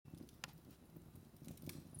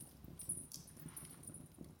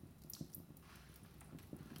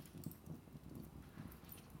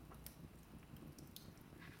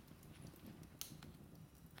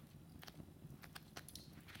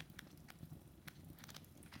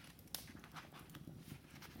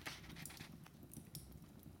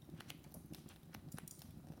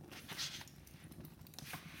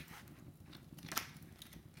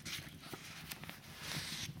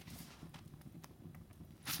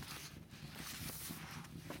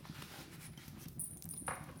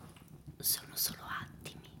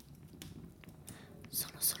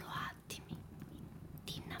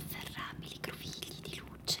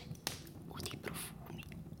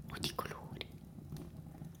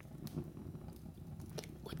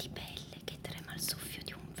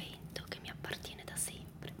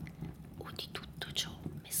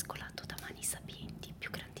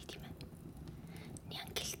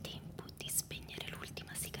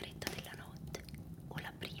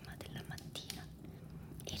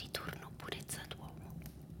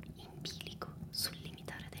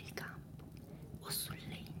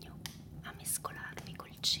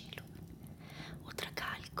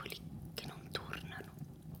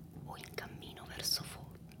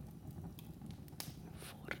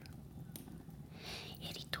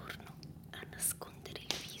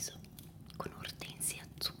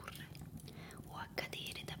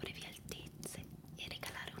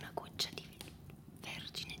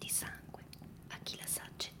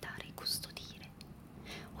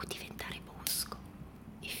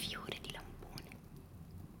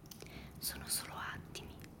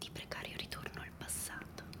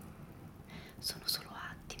Sono solo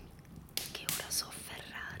attimi che ora so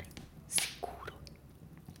afferrare, sicuro,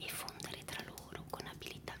 e fondere tra loro con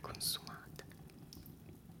abilità consumata,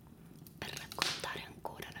 per raccontare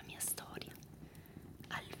ancora la mia storia,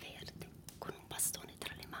 al verde, con un bastone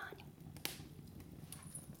tra le mani.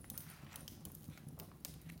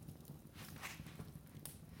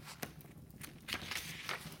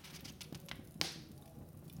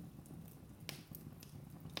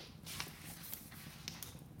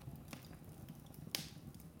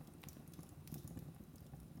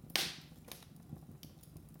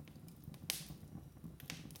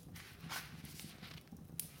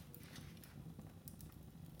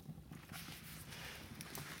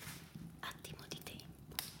 Attimo di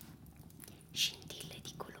tempo, scintille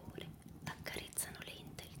di colore accarezzano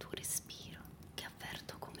lente il tuo respiro, che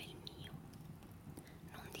avverto come il mio.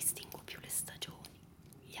 Non distingo più le stagioni,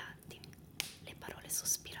 gli attimi, le parole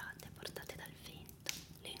sospirate portate dal vento,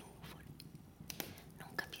 le nuvole.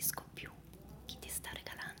 Non capisco più chi ti sta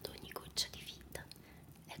regalando ogni goccia di vita.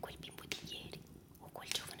 È quel bimbo di ieri o quel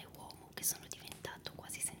giovane uomo che sono diventato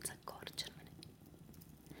quasi senza accorgermene.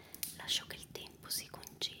 Lascio che il tempo si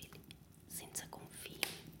congeli, senza confini,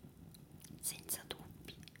 senza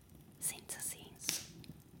dubbi, senza senso.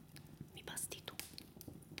 Mi basti tu,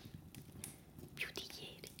 più di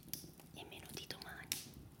ieri e meno di domani.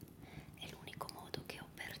 È l'unico modo che ho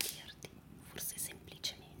per dirti, forse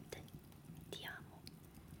semplicemente, ti amo.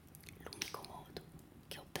 L'unico modo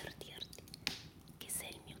che ho per dirti che sei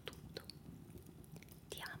il mio tutto.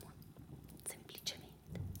 Ti amo, semplicemente.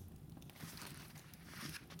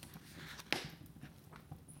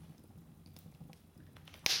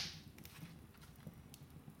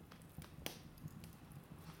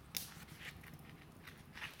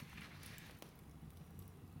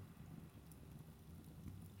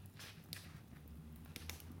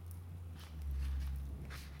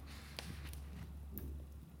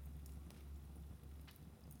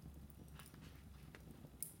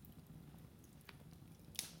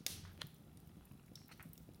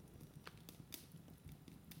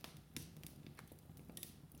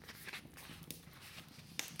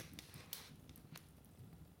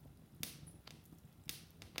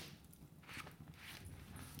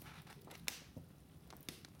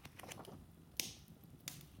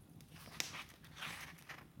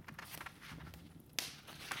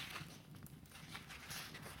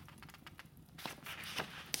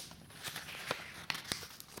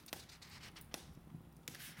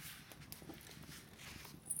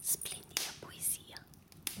 Splendida poesia.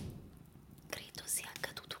 Credo sia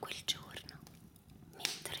accaduto quel giorno,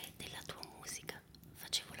 mentre della tua musica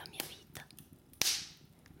facevo la mia vita,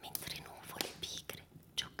 mentre nuvole pigre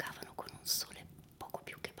giocavano con un sole poco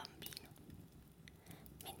più che bambino,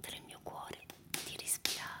 mentre il mio cuore ti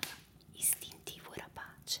respirava, istintivo e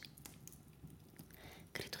rapace.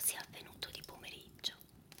 Credo sia avvenuto di pomeriggio,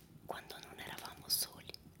 quando non eravamo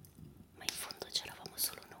soli, ma in fondo c'eravamo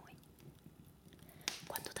solo noi,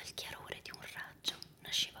 quando dal chiarore di un raggio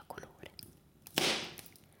nasceva colore,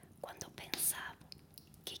 quando pensavo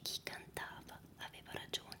che chi cantava aveva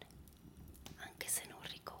ragione, anche se non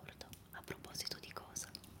ricordo a proposito di cosa.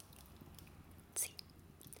 Sì,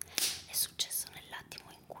 è successo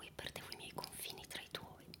nell'attimo in cui perdevo i miei confini tra i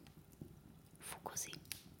tuoi. Fu così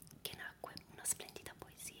che nacque una splendida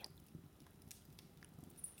poesia.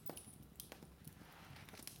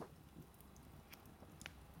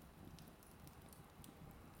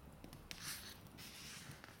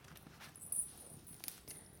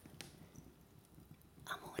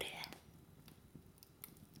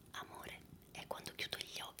 Amore è quando chiudo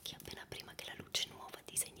gli occhi appena prima che la luce nuova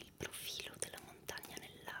disegni il profilo della montagna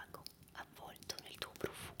nel lago, avvolto nel tuo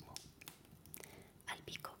profumo.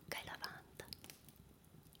 Albicocca e lavanda,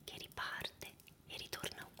 che riparte e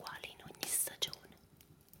ritorna uguale in ogni stagione.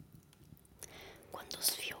 Quando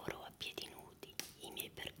sfioro a piedi nudi i miei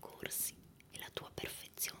percorsi e la tua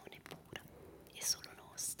perfezione pura e solo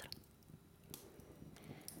nostra.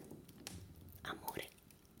 Amore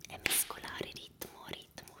è mescolare ritmo a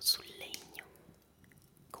ritmo sul legno,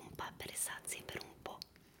 con papere sazie per un po'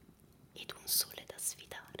 ed un sole da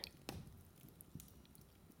sfidare.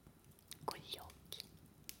 Con gli occhi.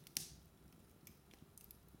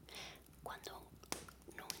 Quando